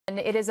And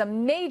it is a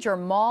major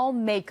mall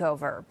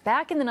makeover.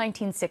 Back in the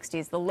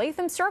 1960s, the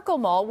Latham Circle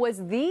Mall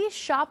was the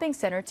shopping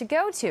center to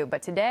go to,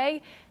 but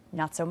today,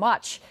 not so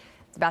much.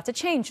 It's about to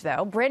change,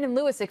 though. Brandon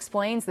Lewis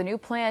explains the new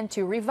plan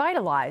to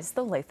revitalize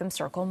the Latham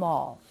Circle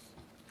Mall.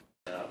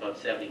 About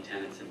 70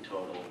 tenants in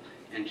total: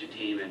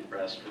 entertainment,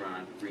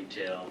 restaurant,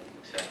 retail,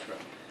 etc.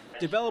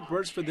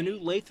 Developers for the new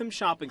Latham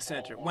Shopping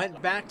Center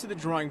went back to the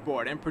drawing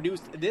board and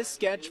produced this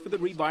sketch for the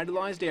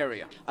revitalized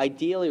area.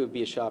 Ideally, it would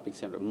be a shopping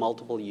center with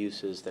multiple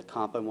uses that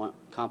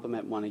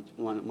complement one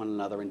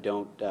another and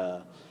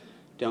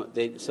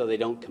so they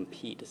don't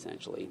compete,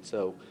 essentially.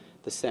 So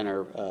the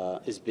center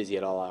is busy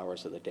at all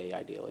hours of the day,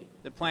 ideally.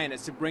 The plan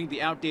is to bring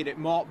the outdated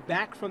mall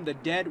back from the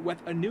dead with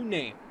a new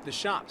name: the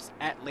shops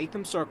at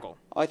Latham Circle.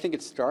 I think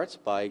it starts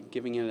by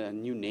giving it a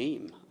new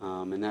name,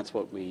 and that's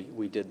what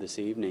we did this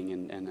evening,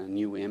 and a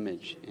new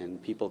image.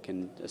 And people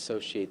can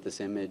associate this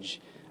image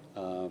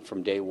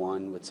from day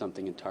one with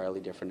something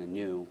entirely different and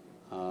new.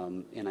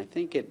 And I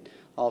think it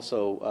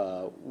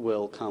also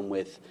will come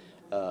with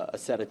a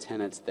set of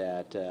tenants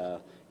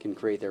that can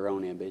create their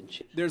own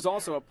image. There's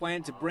also a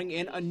plan to bring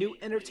in a new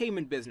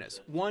entertainment business,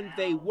 one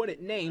they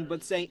wouldn't name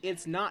but say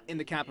it's not in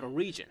the capital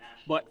region.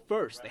 But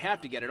first, they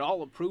have to get it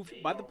all approved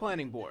by the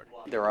planning board.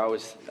 There are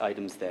always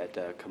items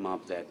that come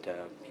up that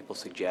people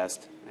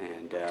suggest,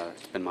 and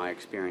it's been my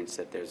experience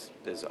that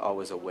there's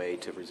always a way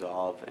to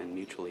resolve and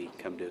mutually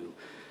come to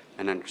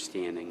an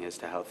understanding as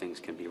to how things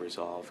can be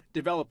resolved.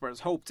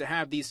 Developers hope to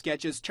have these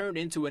sketches turned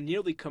into a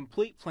nearly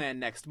complete plan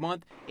next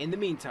month. In the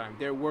meantime,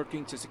 they're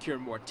working to secure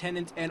more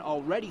tenants and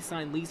already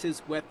signed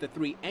leases with the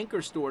 3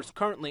 anchor stores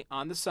currently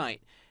on the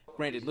site.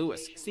 Brandon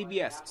Lewis,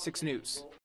 CBS 6 News.